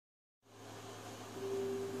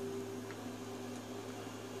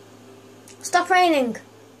Stop raining.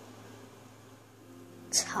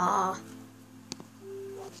 Ta.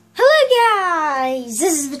 Hello guys,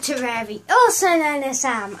 this is whither, also known as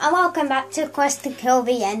Sam, and welcome back to Quest to Kill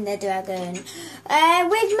the Ender Dragon.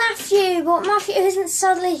 With Matthew, but Matthew isn't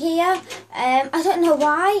sadly here. I don't know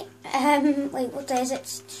why. Wait, what day is it?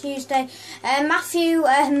 It's Tuesday. Matthew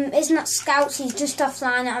isn't at Scouts, he's just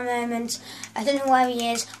offline at the moment. I don't know where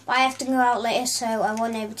he is, but I have to go out later, so I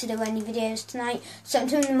wasn't able to do any videos tonight. So I'm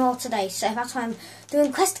doing them all today, so that's why I'm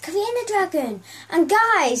doing Quest to Kill the Ender Dragon. And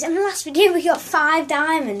guys, in the last video we got 5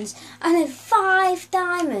 diamonds. I know 5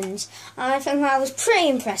 diamonds. And I think that was pretty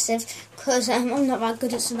impressive, because I'm not that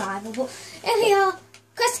good at survival, but here we are.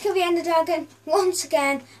 Quest to Kill the Ender Dragon, once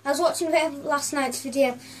again. I was watching a bit of last night's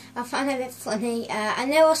video. I found it a bit funny. I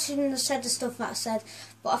know I shouldn't have said the stuff that I said,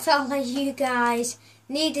 but I felt like you guys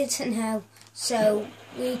needed to know, so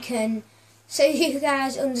you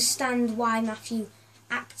guys understand why Matthew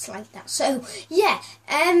acts like that. So yeah,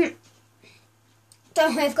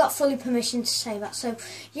 don't worry, I've got fully permission to say that. So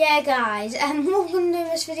yeah guys, what we're going to do in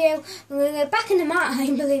this video, we're going to go back in the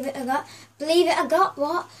mine, believe it or not, believe it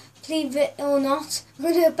or not,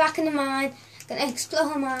 we're going to go back in the mine, going to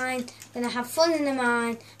explore a mine, going to have fun in the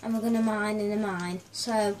mine, and we're going to mine in the mine.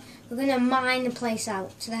 So we're going to mine the place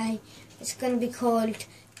out today. It's going to be called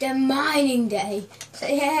the Mining Day. So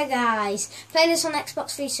yeah guys, playing this on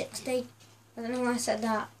Xbox 360. I don't know why I said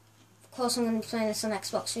that. Of course I'm going to be playing this on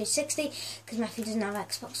Xbox 360 because Matthew doesn't have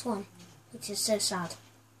Xbox One, which is so sad.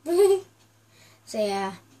 So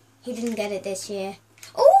yeah, he didn't get it this year.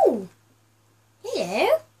 Oh!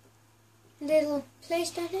 Hello! Little place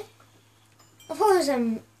down here. I thought it was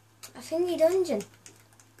a thingy dungeon.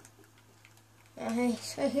 Okay,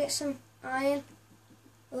 so here's some iron.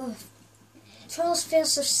 Ugh. Controls feel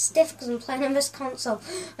so stiff because I'm playing on this console.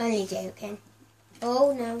 Only joking.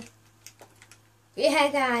 Oh no. But yeah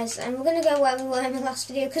guys, and we're going to go where we were in the last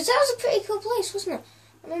video, because that was a pretty cool place, wasn't it?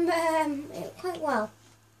 I remember it quite well.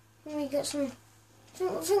 We got some, I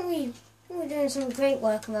think we were doing some great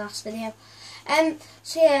work in the last video.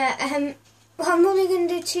 So yeah, well, I'm only going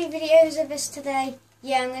to do 2 videos of this today.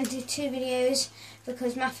 Yeah, I'm going to do 2 videos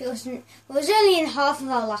because Matthew was only in half of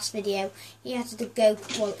our last video. He had to go,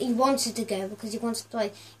 well, he wanted to go because he wanted to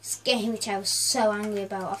play this game, which I was so angry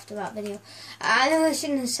about after that video. I know I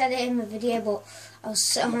shouldn't have said it in the video, but I was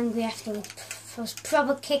so angry afterwards. I was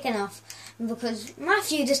proper kicking off because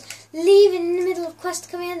Matthew just leaving in the middle of Quest to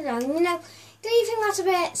Kill the Ender Dragon. You know, do you think that's a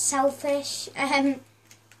bit selfish? I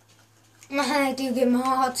do give him a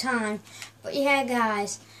hard time. But yeah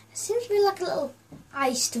guys, there seems to be like a little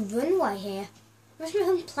iced runway here. There's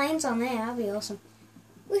some planes on there, that'd be awesome.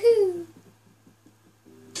 Woohoo!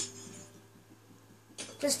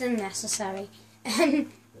 Just unnecessary.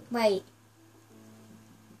 Wait.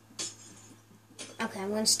 Okay, I'm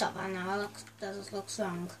going to stop that now. That just looks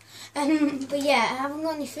wrong. But yeah, I haven't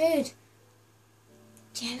got any food.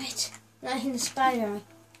 Damn it. Not in the spider eye.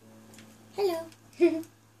 Hello.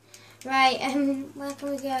 Right, where can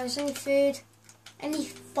we go? Is there any food? Any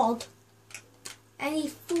fod? Any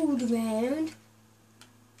food around?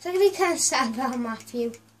 It's actually kind of sad about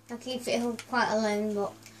Matthew. Like he feel quite alone,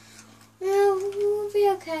 but we'll be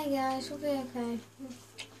okay, guys. We'll be okay.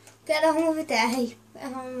 Get on with the day.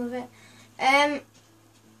 Get on with it.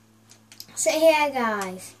 So here,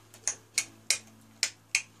 guys.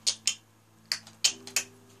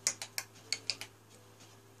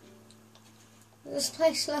 Does this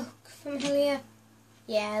place look familiar?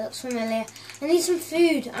 Yeah, it looks familiar. I need some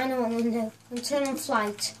food. I know what I'm going to do. I'm going to turn on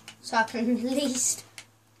flight so I can at least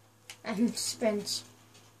sprint.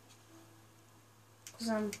 Because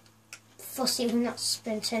I'm fussy with not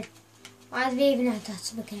sprinting. Why did we even add that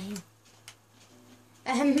to the game?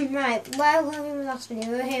 Right, where were we in the last video?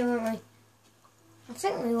 We were here, weren't we? I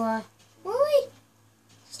think we were. Were we?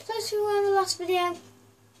 Is this place we were in the last video?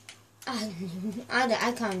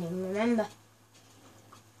 I can't even remember.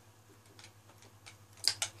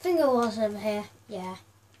 I think it was over here. Yeah.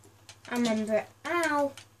 I remember it.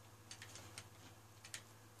 Ow!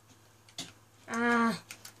 Ah.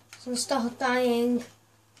 So start dying.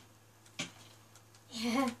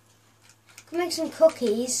 Yeah. Can make some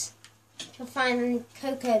cookies. Can find any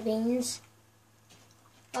cocoa beans.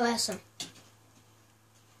 Oh, there's some.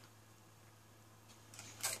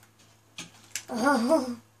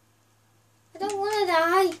 Oh. I don't want to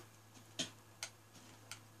die.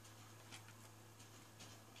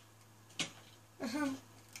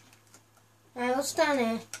 Right, what's down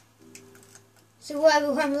here? So where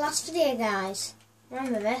we were in the last video, guys.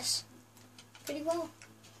 Remember this? Pretty well.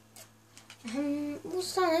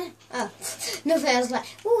 What's down here? Oh, nothing. I was like,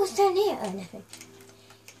 oh, what's down here? Oh, nothing.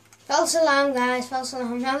 False alarm, guys, false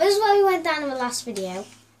alarm. Now, this is where we went down in the last video.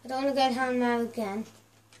 I don't want to go down there again.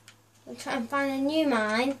 We'll try and find a new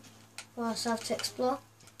mine for ourselves to explore.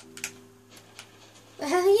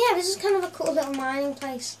 Yeah, this is kind of a cool little mining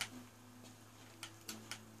place.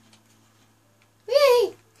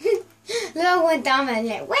 Whee! Look, I went down there and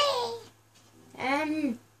like,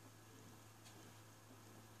 whee!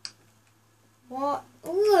 What?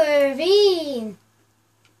 Ooh, a ravine!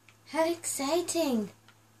 How exciting!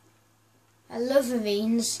 I love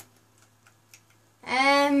ravines.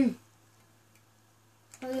 How do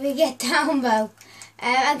we get down though?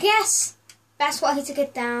 I guess best way to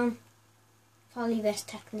get down, probably this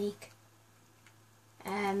technique.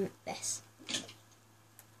 This.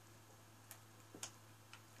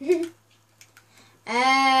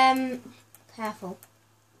 Careful.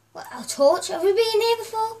 What, a torch? Have we been here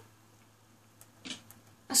before?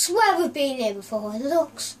 I swear we've been here before. It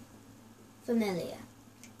looks familiar.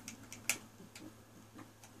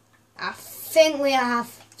 I think we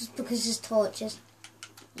have, just because there's torches.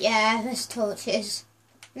 Yeah, there's torches.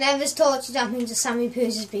 Whenever there's torches, that means the Sammy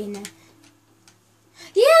Poos has been there.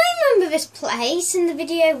 Yeah, I remember this place in the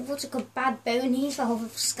video. What's it called? Bad Bonies. The whole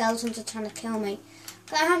skeletons are trying to kill me.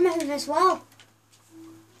 But I remember this well.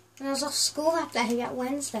 When I was off school that day, that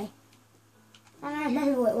Wednesday. And I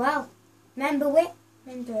remember it well. Remember it?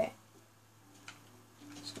 Remember it.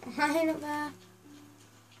 It's lying up there.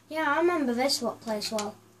 Yeah, I remember this place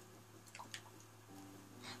well.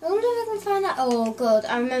 I wonder if I can find that. Oh, God,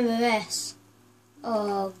 I remember this.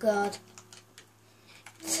 Oh, God.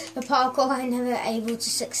 The parkour I never able to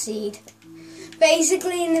succeed.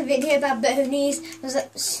 Basically, in the video about Bonies, there was a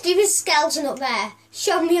stupid skeleton up there.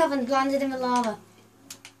 Shoved me off and landed in the lava.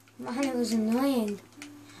 Man, it was annoying.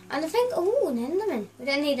 And I think, oh, an Enderman. We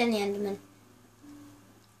don't need any Enderman.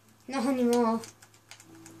 Not anymore.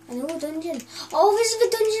 And oh, dungeon. Oh, this is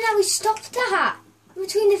the dungeon that we stopped at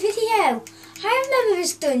between the video. I remember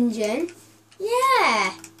this dungeon.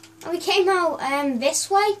 Yeah. And we came out this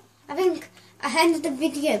way. I think I ended the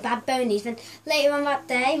video, Bad Bonies. Then later on that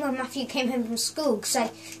day, when Matthew came home from school, because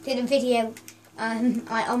I did a video on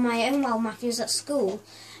my own while Matthew was at school.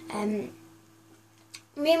 Me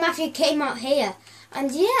and Matthew came out here.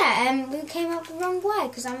 And yeah, we came out the wrong way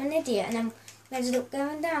because I'm an idiot. And then we ended up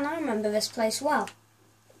going down. I remember this place well.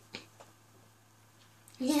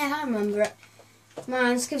 Yeah, I remember it.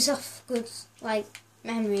 Man, this gives off good,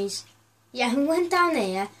 memories. Yeah, we went down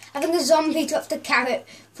here. I think a zombie dropped a carrot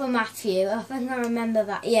for Matthew. I think I remember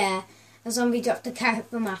that. Yeah, a zombie dropped a carrot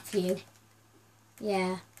for Matthew.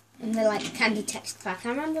 Yeah, and the, candy text pack. I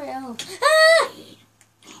remember it all. Ah!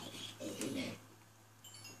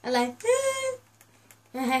 Hello.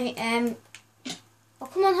 Hey, oh,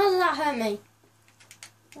 come on, how did that hurt me?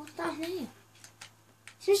 What's down here?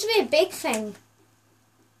 Seems to be a big thing.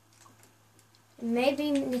 Maybe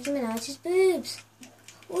Nicki Minaj's boobs.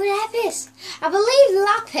 Or lapis. I believe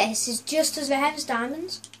lapis is just as rare as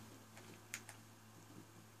diamonds.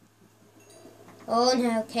 Oh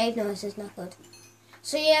no, cave noise is not good.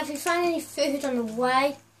 So yeah, if you find any food on the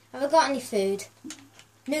way, have I got any food?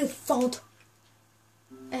 No food.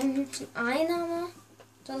 Some iron armor.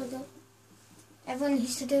 Jolly good. Everyone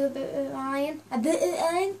needs to do a bit of iron. A bit of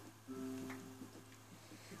iron.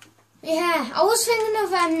 Yeah, I was thinking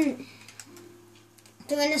of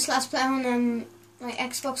doing this last play on my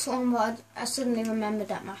Xbox One, but I suddenly remembered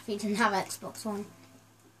that Matthew didn't have Xbox One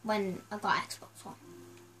when I got Xbox One.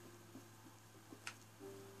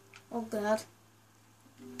 Oh God.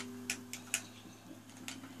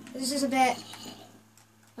 This is a bit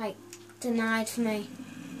denied for me.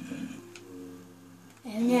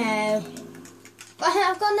 Oh no. But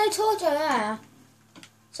I've got no torch over there.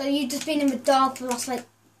 So you've just been in the dark for the last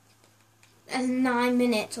 9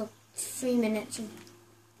 minutes or 3 minutes. And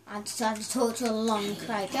I decided to torch all along.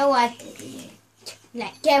 Right, go away.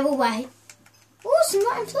 Go away. Oh, some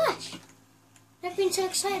rotten flesh. I've been so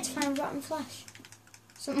excited to find rotten flesh.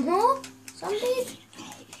 Some more zombies.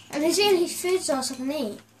 And there's the only food source I can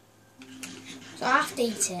eat. So I have to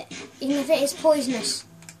eat it, even if it is poisonous.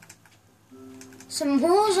 Some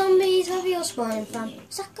more zombies. Where are you spawning from?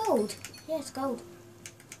 Is that gold? Yeah, it's gold.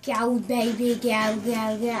 Gold, baby, gold,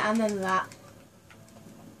 gold, gold. I remember that.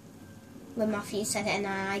 When Matthew said it and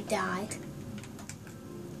I died.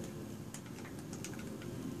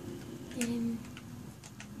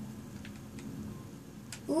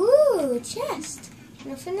 Ooh, chest.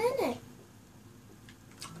 Nothing in it.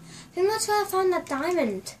 I think that's where I found that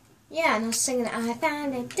diamond. Yeah, and I was singing it. I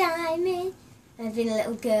found a diamond. And I've been a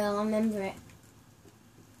little girl, I remember it.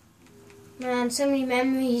 Man, so many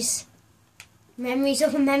memories. Memories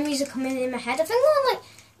over memories are coming in my head. I think we're on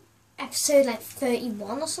episode like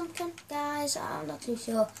 31 or something, guys. I'm not too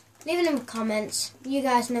sure. Leave it in the comments. You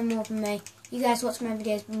guys know more than me. You guys watch my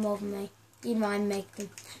videos more than me. You mind make them.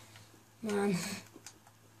 Man.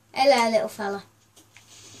 Hello, little fella.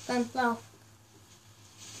 Go and blow.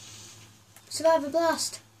 Survive a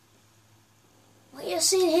blast. What you're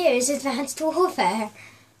seeing here is advanced warfare.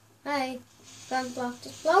 Hey, go and blow.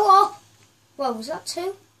 Just blow up. Whoa, was that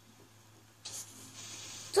two?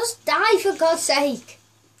 Just die for God's sake.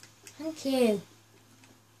 Thank you.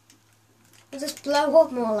 I'll just blow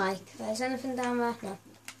up more like. Is anything down there? No.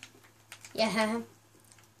 Yeah.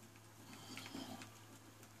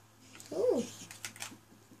 Ooh.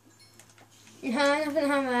 No, nothing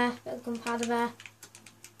down there. Bit of gunpowder there.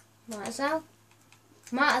 Might as well.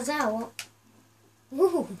 Might as well.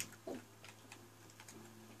 Ooh.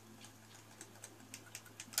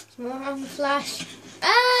 Some more on the flash. Ah,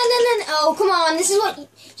 no. Oh, come on. This is what...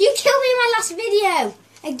 You killed me in my last video.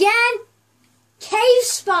 Again. Cave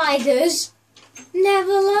spiders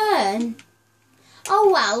never learn.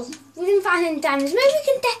 Oh, well. We didn't find any diamonds. Maybe we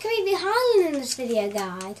can decorate the island in this video,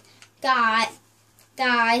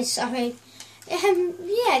 guys, sorry.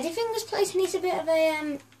 Yeah, do you think this place needs a bit of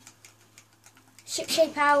a ship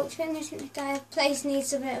shape out? Do you think this place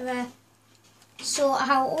needs a bit of a sort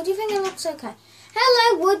out? Or do you think it looks okay?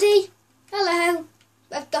 Hello, Woody. Hello.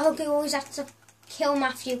 A dog who always has to kill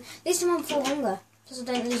Matthew. At least I'm on full hunger, so I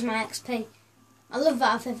don't lose my XP. I love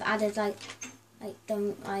that if I've added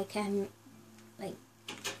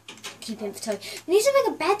keep inventory. We need to make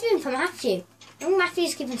a bedroom for Matthew. I think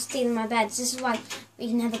Matthew's keeping stealing my beds. This is why we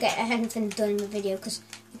can never get anything done in the video, because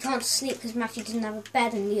we can't sleep because Matthew doesn't have a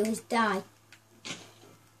bed and we always die.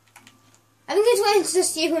 I think it's when it's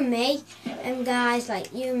just you and me, and guys,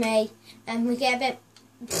 like you and me, and we get a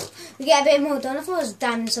bit more done. I thought it was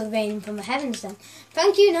diamonds or raining from the heavens then.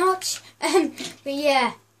 Thank you, Notch. But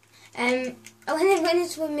yeah, when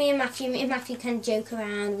it's with me and Matthew can joke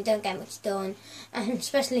around. We don't get much done, and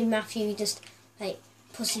especially Matthew, he just like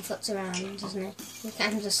pussyfoots around, doesn't he? He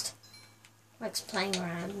kind of just likes playing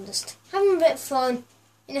around and just having a bit of fun.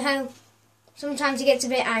 You know, sometimes he gets a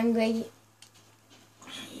bit angry.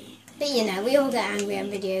 But you know, we all get angry at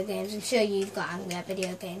video games. I'm sure you've got angry at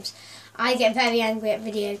video games. I get very angry at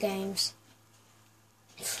video games.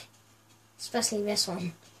 Especially this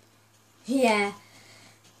one. Yeah.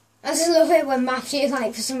 I just love it when Matthew,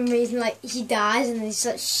 like, for some reason, like, he dies and he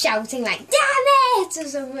starts shouting, like, damn it! Or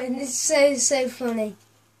something. It's so funny.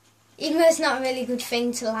 Even though it's not a really good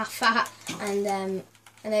thing to laugh at, and I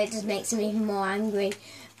know it just makes him even more angry.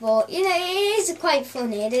 But, you know, it is quite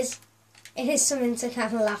funny. It is something to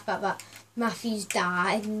kind of laugh at, that Matthew's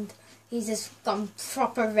died and he's just gone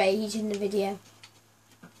proper rage in the video.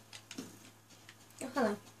 Oh,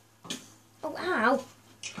 hello. Oh, ow.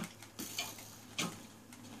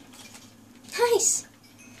 Nice.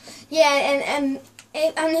 Yeah, and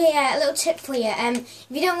here, a little tip for you. If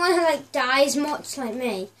you don't want to like die as much like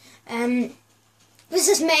me, this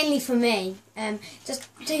is mainly for me. Just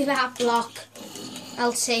do that block,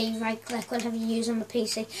 LT, right click, whatever you use on the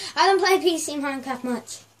PC. I don't play PC Minecraft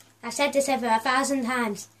much. I've said this over 1,000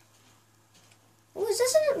 times. Oh, is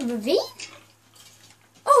this a ravine?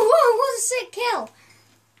 Oh, whoa, what a sick kill.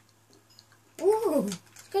 Ooh,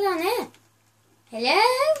 let's go down there. Hello?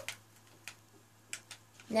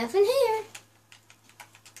 Nothing here.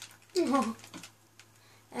 Oh.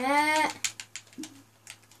 I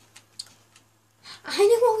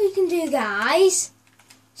know what we can do, guys.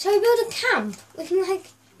 Shall we build a camp? We can,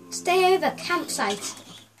 like, stay over, campsite.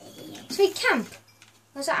 So we camp.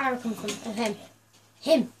 Where's that arrow come from? Of him.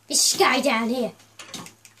 Him. This guy down here.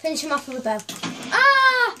 Finish him off with a bow.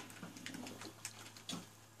 Ah!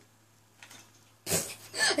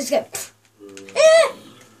 Let's go.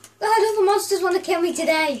 God, other monsters want to kill me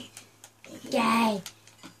today. Yay.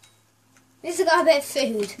 At least I got a bit of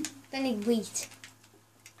food. Don't need wheat.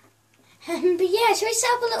 But yeah, shall we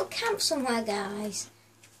set up a little camp somewhere, guys?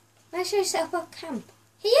 Where should we set up our camp?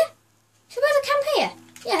 Here? Should we build a camp here?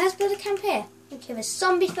 Yeah, let's build a camp here. We'll kill a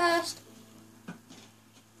zombie first.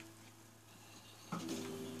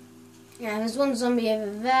 Yeah, there's one zombie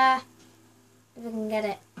over there. If we can get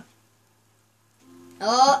it.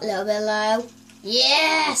 Oh, a little bit low.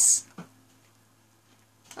 Yes!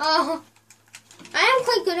 Oh, I am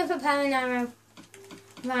quite good at preparing arrow.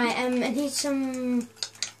 Right, I need some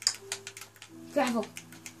gravel.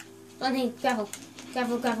 I need gravel.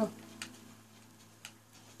 Gravel. Gravel.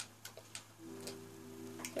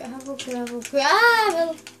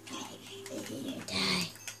 Die.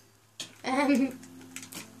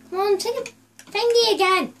 Come on, take a thingy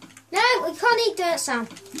again. No, we can't eat dirt, Sam.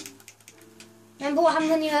 Remember what happened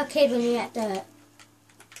when you were a kid when you ate dirt?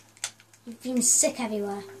 You've been sick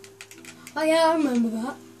everywhere. Oh yeah, I remember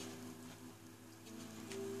that.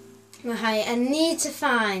 Right, I need to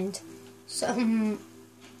find some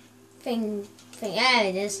thing. There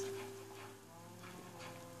it is.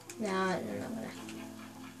 No, I'm not gonna.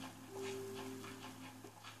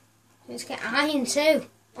 Let's get iron too.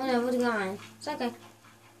 Oh no, what do got iron? It's okay.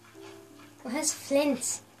 Where's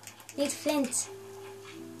flint? Need flint.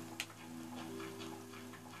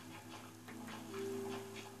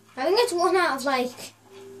 I think it's 1 out of like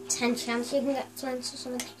 10 chance you can get flint or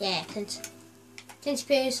something. Yeah, flint. Flinty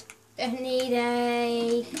poos. Don't need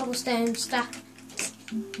a cobblestone stack.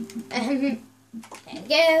 There we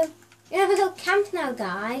go. We have a little camp now,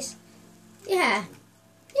 guys. Yeah.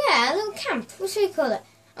 Yeah, a little camp. What should we call it?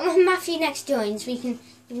 And when Matthew next joins, we can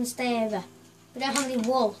stay over. We don't have any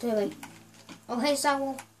wool, do we? Oh, here's that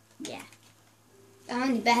wool. Yeah. Don't have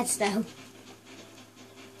any beds, though.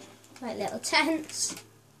 Like little tents.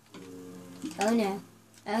 Oh, no.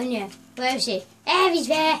 Oh, no. Where is he? There, he's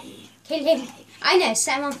there. Kill him. I know,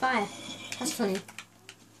 set him on fire. That's funny.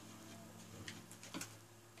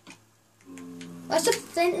 What's the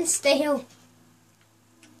flint and steel?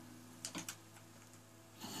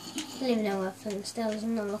 I don't even know where flint and steel is.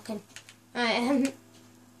 I'm not looking. Right,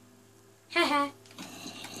 haha.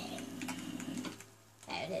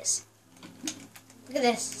 There it is. Look at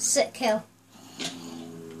this. Sick kill.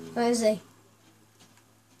 Where is he?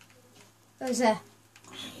 Where's there?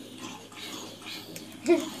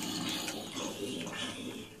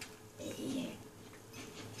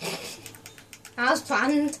 That was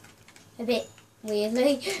planned a bit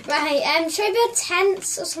weirdly. Right, should we build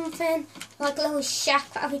tents or something? Like a little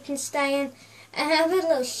shack that we can stay in? I'll build a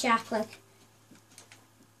little shack, like.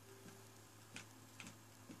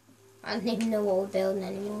 I don't even know what we're building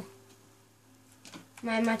anymore.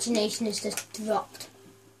 My imagination is just dropped.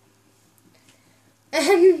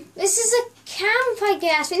 This is a camp, I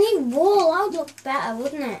guess. We need wool. That would look better,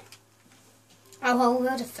 wouldn't it? Oh, well, we'll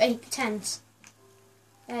build a fake tent.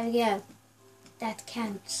 There we go. That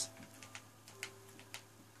counts.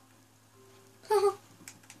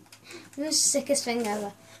 This is the sickest thing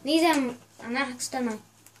ever. Need an axe, don't I?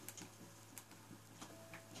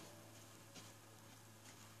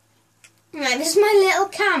 Right, this is my little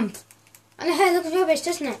camp. And the hair looks rubbish,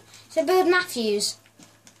 doesn't it? So build Matthews.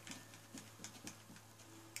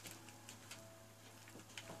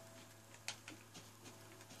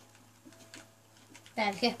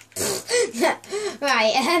 There we go.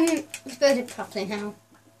 Right, let's build it properly now.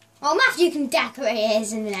 Oh, Matthew can decorate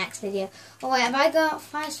his in the next video. Oh wait, have I got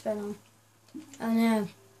fire spread on? Oh no.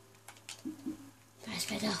 Fire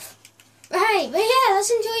spread off. Right, but yeah, let's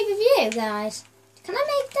enjoy the view, guys. Can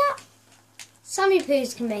I make that? Sammy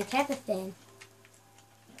Poos can make everything.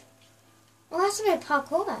 Well, that's a bit of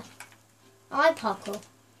parkour there. I like parkour.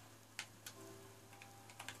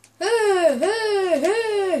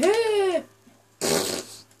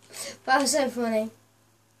 That was so funny.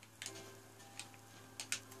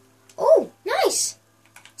 Oh, nice!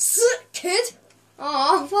 Sick, kid!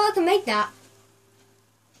 Oh, well, I can make that.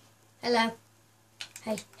 Hello.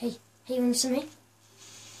 Hey, you want some me?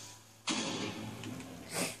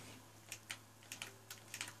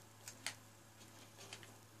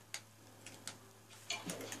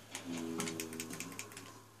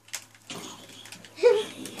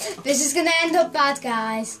 This is gonna end up bad,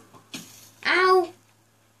 guys. Ow!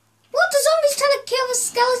 What? The zombie's trying to kill the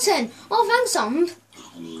skeleton! Oh, thanks, Zomb.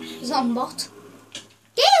 Zombot.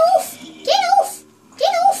 Get off! Get off!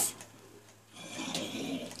 Get off!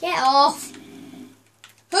 Get off!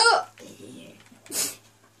 Huh.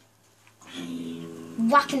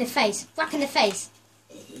 Whack in the face! Whack in the face!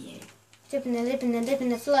 Dripping the lip in the lip in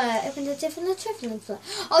the floor, open the dip in the triple floor.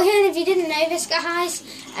 Oh yeah, and if you didn't know this, guys,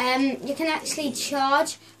 you can actually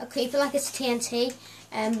charge a creeper like it's TNT,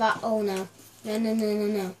 but oh no.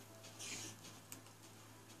 No.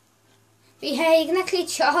 But yeah, you can actually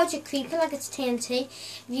charge a creeper like it's TNT.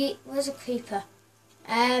 Where's a creeper?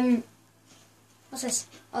 What's this?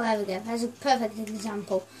 Oh, there we go. There's a perfect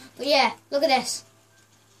example. But yeah, look at this.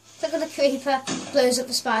 Click on the creeper, blows up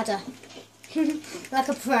the spider. Like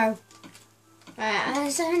a pro. Alright,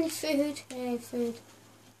 is there any food? Yeah, food.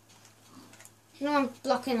 No, I'm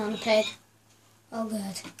blocking on the pig. Oh,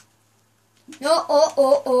 good. No,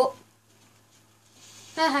 oh.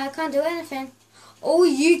 Haha, I can't do anything. Oh,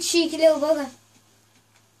 you cheeky little bugger.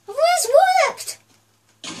 Oh, it's worked!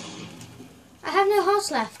 I have no hearts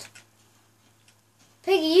left.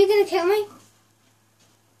 Pig, are you going to kill me?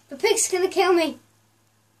 The pig's going to kill me.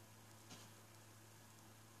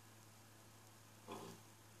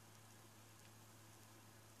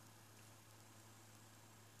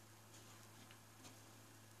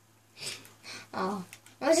 Oh,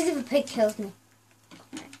 what if a pig kills me?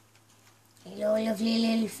 Hello, lovely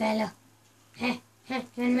little fella. Huh? You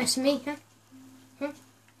wanna mess with me, huh?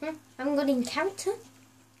 I haven't got any carrots, huh?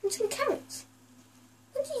 Want some carrots?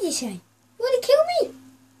 What did you say? You wanna kill me?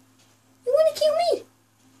 You wanna kill me?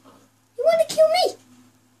 You wanna kill me?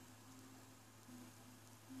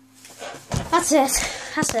 That's it.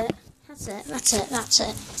 That's it. That's it. That's it. That's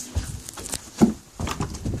it.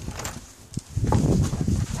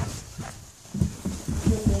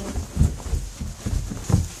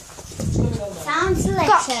 Sounds delicious.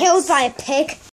 Got killed by a pig.